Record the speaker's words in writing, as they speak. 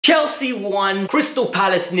Chelsea won, Crystal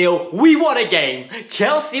Palace nil. We won a game.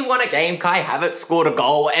 Chelsea won a game. Kai Havertz scored a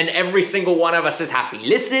goal and every single one of us is happy.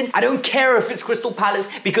 Listen, I don't care if it's Crystal Palace,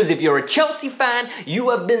 because if you're a Chelsea fan, you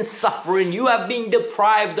have been suffering. You have been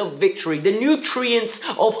deprived of victory. The nutrients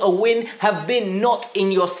of a win have been not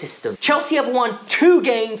in your system. Chelsea have won 2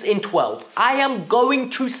 games in 12. I am going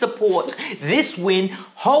to support this win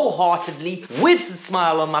wholeheartedly with a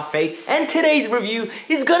smile on my face, and today's review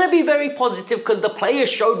is going to be very positive because the players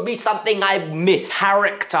showed me something I missed: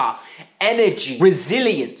 character, energy,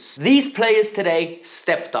 resilience. These players today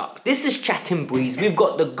stepped up. This is Chat and Breeze. We've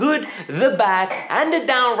got the good, the bad, and the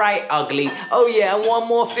downright ugly. Oh yeah, and one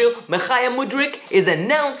more, Phil. Mudryk is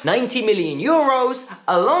announced 90 million euros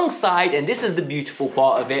alongside, and this is the beautiful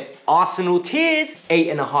part of it, Arsenal tiers,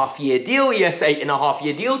 8.5-year deal. Yes,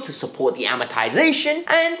 8.5-year deal to support the amortization,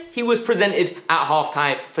 and he was presented at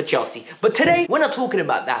halftime for Chelsea. But today, we're not talking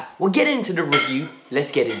about that. We'll get into the review. Let's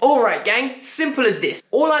get in. All right, gang, simple as this.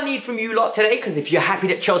 All I need from you lot today, because if you're happy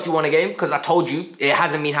that Chelsea won a game, because I told you it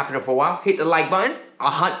hasn't been happening for a while, hit the like button.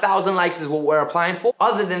 1,000 likes is what we're applying for.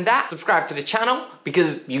 Other than that, subscribe to the channel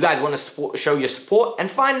because you guys want to show your support. And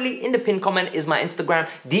finally, in the pinned comment is my Instagram.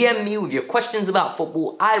 DM me with your questions about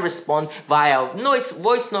football. I respond via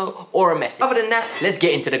voice note or a message. Other than that, let's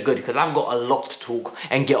get into the good, because I've got a lot to talk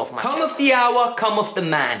and get off my chest. Come of the hour, come of the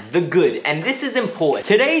man, the good. And this is important.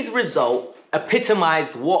 Today's result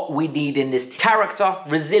epitomized what we need in this character,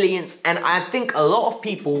 resilience, and I think a lot of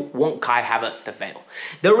people want Kai Havertz to fail.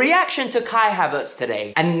 The reaction to Kai Havertz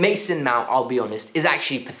today, and Mason Mount, I'll be honest, is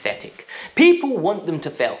actually pathetic. People want them to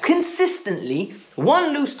fail. Consistently,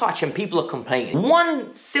 one loose touch and people are complaining.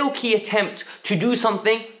 One silky attempt to do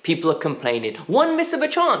something, people are complaining. One miss of a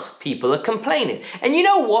chance, people are complaining. And you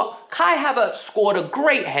know what? Kai Havertz scored a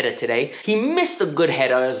great header today. He missed a good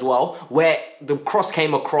header as well, where the cross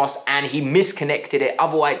came across and he misconnected it.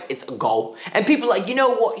 Otherwise, it's a goal. And people are like, you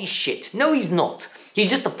know what? He's shit. No, he's not. He's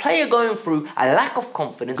just a player going through a lack of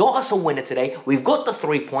confidence. Got us a winner today. We've got the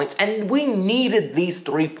 3 points and we needed these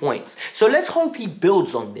 3 points. So let's hope he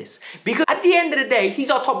builds on this, because at the end of the day, he's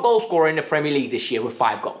our top goal scorer in the Premier League this year with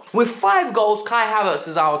 5 goals. With 5 goals, Kai Havertz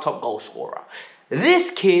is our top goal scorer. This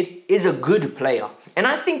kid is a good player. And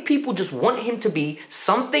I think people just want him to be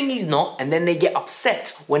something he's not, and then they get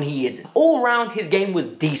upset when he isn't. All round, his game was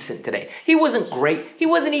decent today. He wasn't great. He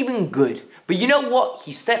wasn't even good. But you know what?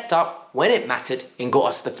 He stepped up when it mattered and got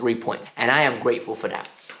us the 3 points. And I am grateful for that.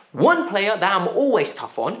 One player that I'm always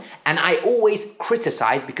tough on, and I always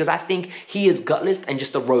criticize because I think he is gutless and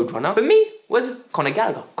just a roadrunner, for me, was Conor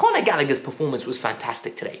Gallagher. Conor Gallagher's performance was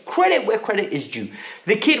fantastic today. Credit where credit is due.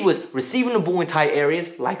 The kid was receiving the ball in tight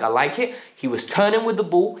areas, like I like it. He was turning with the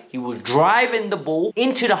ball. He was driving the ball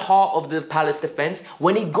into the heart of the Palace defense.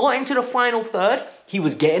 When he got into the final third, he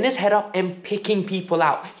was getting his head up and picking people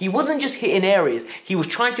out. He wasn't just hitting areas. He was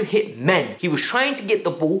trying to hit men. He was trying to get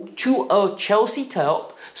the ball to a Chelsea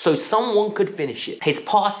top so someone could finish it. His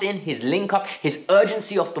passing, his link up, his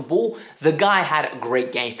urgency off the ball, the guy had a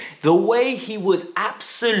great game. The way he was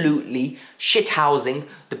absolutely shithousing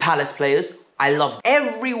the Palace players, I loved.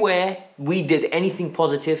 Everywhere we did anything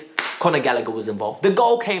positive, Conor Gallagher was involved. The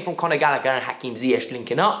goal came from Conor Gallagher and Hakim Ziyech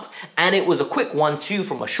linking up, and it was a quick 1-2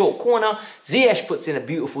 from a short corner. Ziyech puts in a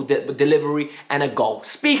beautiful delivery and a goal.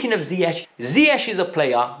 Speaking of Ziyech, Ziyech is a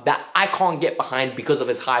player that I can't get behind because of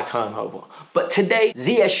his high turnover. But today,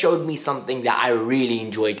 Ziyech showed me something that I really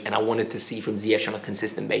enjoyed and I wanted to see from Ziyech on a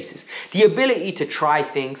consistent basis. The ability to try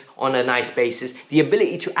things on a nice basis, the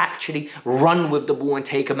ability to actually run with the ball and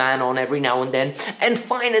take a man on every now and then, and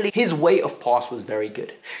finally, his weight of pass was very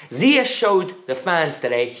good. Ziyech showed the fans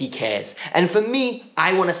today he cares. And for me,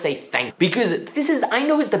 I want to say thank you, because this is, I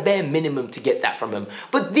know it's the bare minimum to get that from him.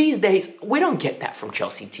 But these days, we don't get that from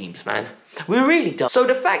Chelsea teams, man. We really don't. So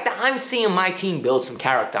the fact that I'm seeing my team build some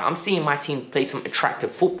character, I'm seeing my team play some attractive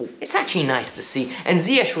football, it's actually nice to see. And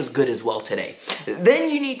Ziyech was good as well today. Then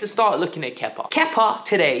you need to start looking at Kepa. Kepa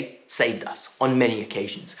today saved us on many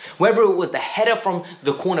occasions. Whether it was the header from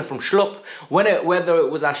the corner from Schlupp, whether it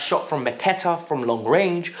was a shot from Mateta from long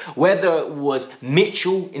range, whether it was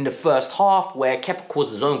Mitchell in the first half where Kepa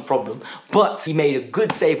caused his own problem, but he made a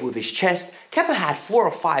good save with his chest. Kepa had 4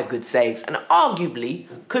 or 5 good saves and arguably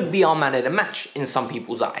could be our man of the match in some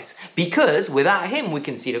people's eyes, because without him we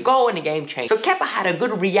can see the goal and the game change. So Kepa had a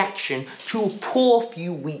good reaction to a poor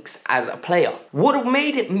few weeks as a player. What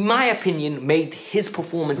made it, in my opinion, made his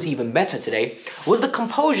performance even better today was the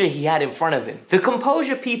composure he had in front of him. The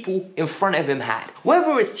composure people in front of him had.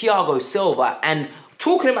 Whether it's Thiago Silva and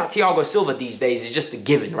talking about Thiago Silva these days is just a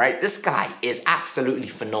given, right? This guy is absolutely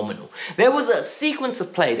phenomenal. There was a sequence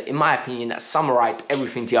of play that, in my opinion, that summarized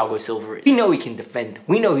everything Thiago Silva is. We know he can defend.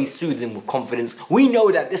 We know he's soothing with confidence. We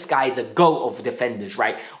know that this guy is a GOAT of defenders,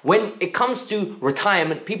 right? When it comes to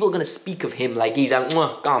retirement, people are going to speak of him like he's a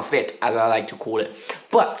gone fit, as I like to call it.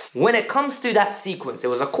 But when it comes to that sequence, there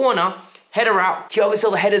was a corner, header out, Thiago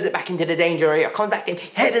Silva headers it back into the danger area, comes back to him,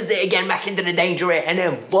 headers it again back into the danger area, and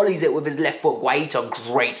then volleys it with his left foot. Guaita,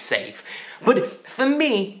 great save. But for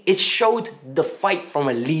me, it showed the fight from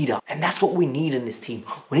a leader. And that's what we need in this team.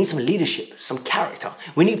 We need some leadership, some character.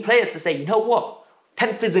 We need players to say, you know what?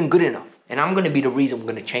 10th isn't good enough. And I'm going to be the reason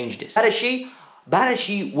we're going to change this.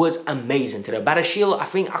 Badashi was amazing today. Badashil,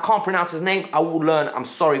 I can't pronounce his name. I will learn. I'm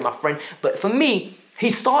sorry, my friend. But for me, he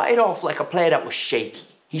started off like a player that was shaky.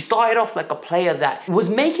 He started off like a player that was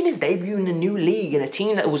making his debut in a new league, in a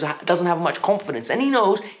team that doesn't have much confidence. And he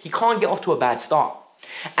knows he can't get off to a bad start.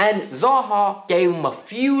 And Zaha gave him a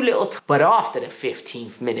few little... But after the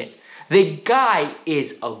 15th minute, the guy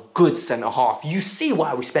is a good centre-half. You see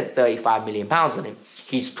why we spent £35 million on him.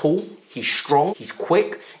 He's tall, he's strong, he's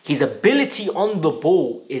quick. His ability on the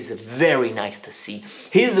ball is very nice to see.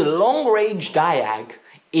 His long-range diag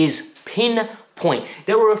is pinpoint.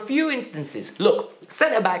 There were a few instances. Look,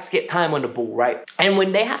 centre-backs get time on the ball, right? And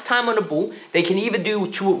when they have time on the ball, they can either do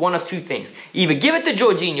one of two things. Either give it to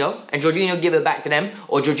Jorginho, and Jorginho give it back to them,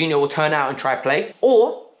 or Jorginho will turn out and try play,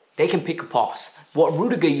 or they can pick a pass. What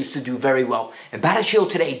Rudiger used to do very well. And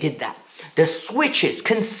Badashi today did that. The switches,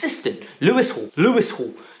 consistent. Lewis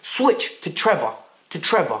Hall, switch to Trevor, to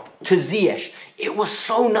Ziyech. It was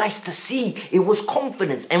so nice to see. It was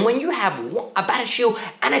confidence. And when you have a Badashi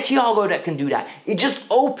and a Thiago that can do that, it just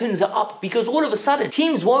opens it up, because all of a sudden,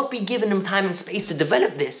 teams won't be giving them time and space to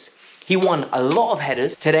develop this. He won a lot of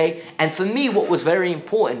headers today. And for me, what was very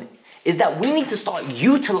important is that we need to start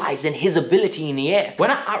utilizing his ability in the air. When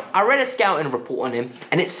I read a scouting report on him,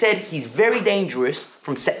 and it said he's very dangerous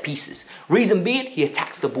from set pieces. Reason being, he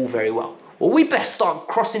attacks the ball very well. Well, we best start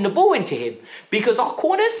crossing the ball into him, because our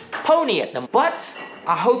corners pony at them. But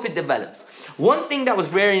I hope it develops. One thing that was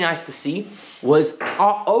very nice to see was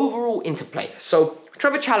our overall interplay. So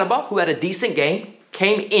Trevor Chalobah, who had a decent game,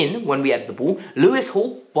 came in when we had the ball. Lewis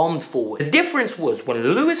Hall bombed forward. The difference was when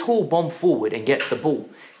Lewis Hall bombed forward and gets the ball,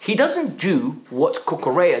 he doesn't do what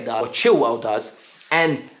Cucurella does, or Chilwell does,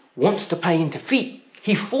 and wants to play into feet.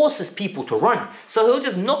 He forces people to run. So he'll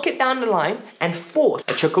just knock it down the line and force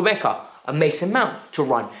a Chukwuemeka, a Mason Mount to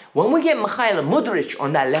run. When we get Mikhail Mudryk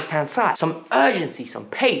on that left-hand side, some urgency, some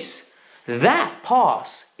pace, that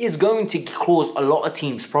pass is going to cause a lot of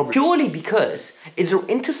teams problems. Purely because it's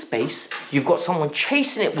into space, you've got someone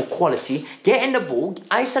chasing it with quality, getting the ball,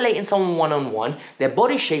 isolating someone one-on-one, their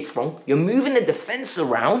body shape's wrong, you're moving the defense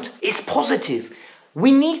around, it's positive.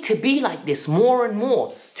 We need to be like this more and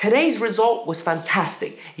more. Today's result was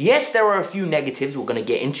fantastic. Yes, there are a few negatives we're going to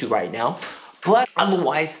get into right now, but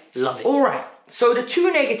otherwise, love it. All right, so the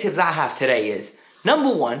two negatives I have today is,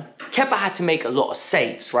 number one, Kepa had to make a lot of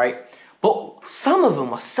saves, right? But some of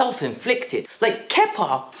them are self-inflicted. Like,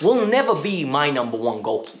 Kepa will never be my number one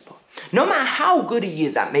goalkeeper. No matter how good he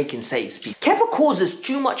is at making saves, Kepa causes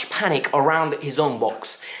too much panic around his own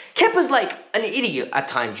box. Kepa's like an idiot at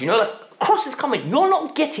times, you know? Like, cross is coming, you're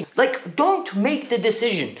not getting. Like, don't make the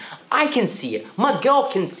decision. I can see it. My girl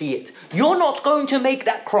can see it. You're not going to make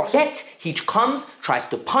that cross. Yet, he comes, tries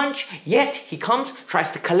to punch. Yet, he comes,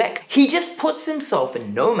 tries to collect. He just puts himself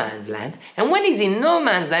in no man's land. And when he's in no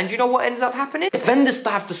man's land, you know what ends up happening? Defenders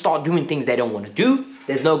have to start doing things they don't want to do.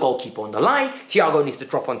 There's no goalkeeper on the line. Thiago needs to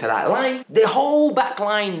drop onto that line. The whole back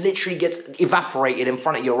line literally gets evaporated in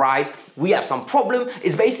front of your eyes. We have some problem.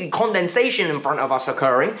 It's basically condensation in front of us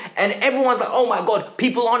occurring. And everyone's like, oh my God,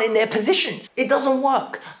 people aren't in their positions. It doesn't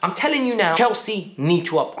work. I'm telling you now, Chelsea need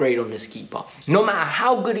to upgrade on this keeper. No matter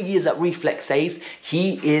how good he is at reflex saves,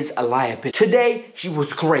 he is a liability. Today, he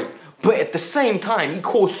was great. But at the same time, he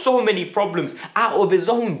caused so many problems out of his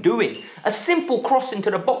own doing. A simple cross into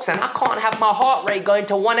the box, and I can't have my heart rate going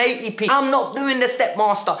to 180p. I'm not doing the step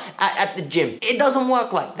master at the gym. It doesn't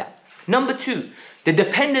work like that. Number two, the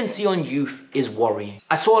dependency on youth is worrying.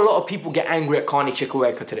 I saw a lot of people get angry at Carney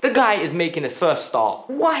Chukwuemeka today. The guy is making his first start.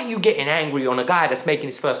 Why are you getting angry on a guy that's making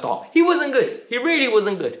his first start? He wasn't good. He really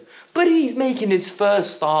wasn't good. But he's making his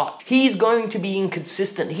first start. He's going to be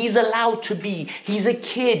inconsistent. He's allowed to be. He's a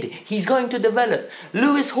kid. He's going to develop.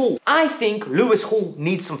 Lewis Hall. I think Lewis Hall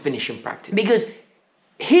needs some finishing practice, because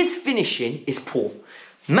his finishing is poor.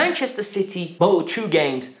 Manchester City, both 2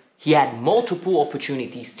 games, he had multiple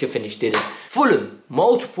opportunities to finish, didn't. Fulham,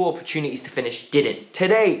 multiple opportunities to finish, didn't.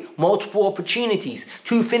 Today, multiple opportunities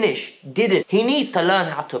to finish, didn't. He needs to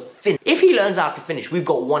learn how to finish. If he learns how to finish, we've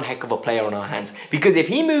got one heck of a player on our hands. Because if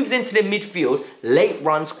he moves into the midfield, late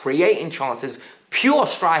runs, creating chances, pure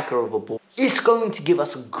striker of a ball, it's going to give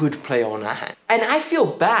us a good player on our hand. And I feel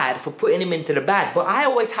bad for putting him into the bad, but I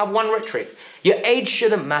always have one rhetoric. Your age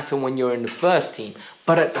shouldn't matter when you're in the first team,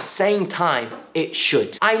 but at the same time, it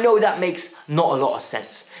should. I know that makes not a lot of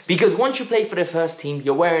sense, because once you play for the first team,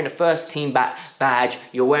 you're wearing the first team badge,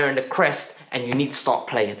 you're wearing the crest, and you need to start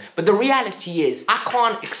playing. But the reality is, I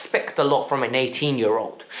can't expect a lot from an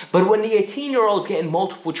 18-year-old. But when the 18-year-old's getting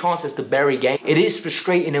multiple chances to bury game, it is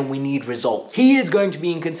frustrating and we need results. He is going to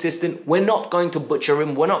be inconsistent. We're not going to butcher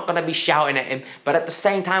him. We're not going to be shouting at him. But at the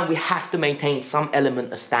same time, we have to maintain some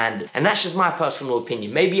element of standard. And that's just my personal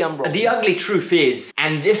opinion. Maybe I'm wrong. The ugly truth is,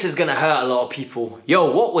 and this is going to hurt a lot of people,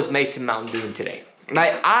 yo, what was Mason Mount doing today?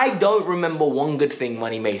 Like, I don't remember one good thing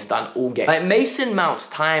Money Mace done all game. Like, Mason Mount's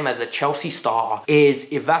time as a Chelsea star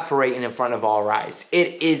is evaporating in front of our eyes.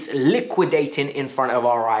 It is liquidating in front of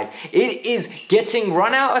our eyes. It is getting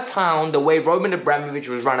run out of town the way Roman Abramovich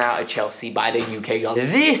was run out of Chelsea by the UK government.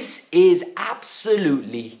 This is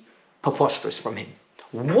absolutely preposterous from him.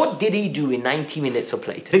 What did he do in 90 minutes of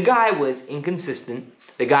play? The guy was inconsistent.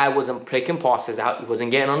 The guy wasn't picking passes out. He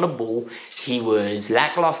wasn't getting on the ball. He was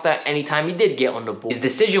lackluster anytime he did get on the ball. His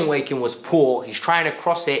decision making was poor. He's trying to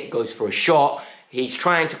cross it, goes for a shot. He's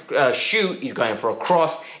trying to shoot, he's going for a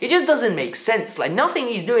cross. It just doesn't make sense. Like, nothing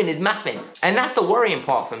he's doing is mathing. And that's the worrying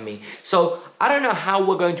part for me. So I don't know how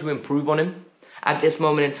we're going to improve on him at this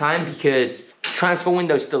moment in time, because transfer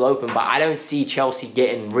window's still open, but I don't see Chelsea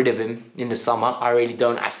getting rid of him in the summer. I really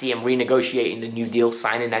don't. I see him renegotiating the new deal,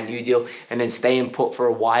 signing that new deal, and then staying put for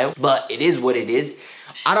a while. But it is what it is.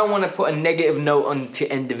 I don't want to put a negative note on to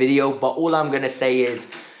end the video, but all I'm going to say is,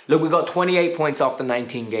 look, we got 28 points after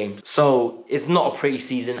 19 games. So it's not a pretty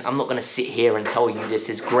season. I'm not going to sit here and tell you this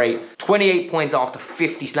is great. 28 points after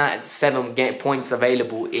 57 points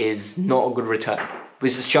available is not a good return.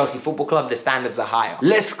 This is Chelsea Football Club, the standards are higher.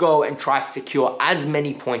 Let's go and try to secure as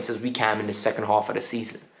many points as we can in the second half of the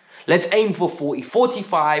season. Let's aim for 40.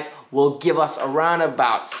 45 will give us around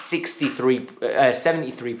about 73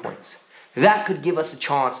 points. That could give us a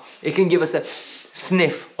chance. It can give us a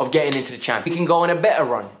sniff of getting into the Champions. We can go on a better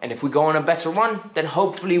run. And if we go on a better run, then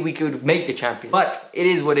hopefully we could make the Champions. But it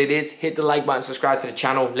is what it is. Hit the like button, subscribe to the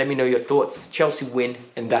channel. Let me know your thoughts. Chelsea win,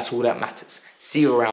 and that's all that matters. See you around.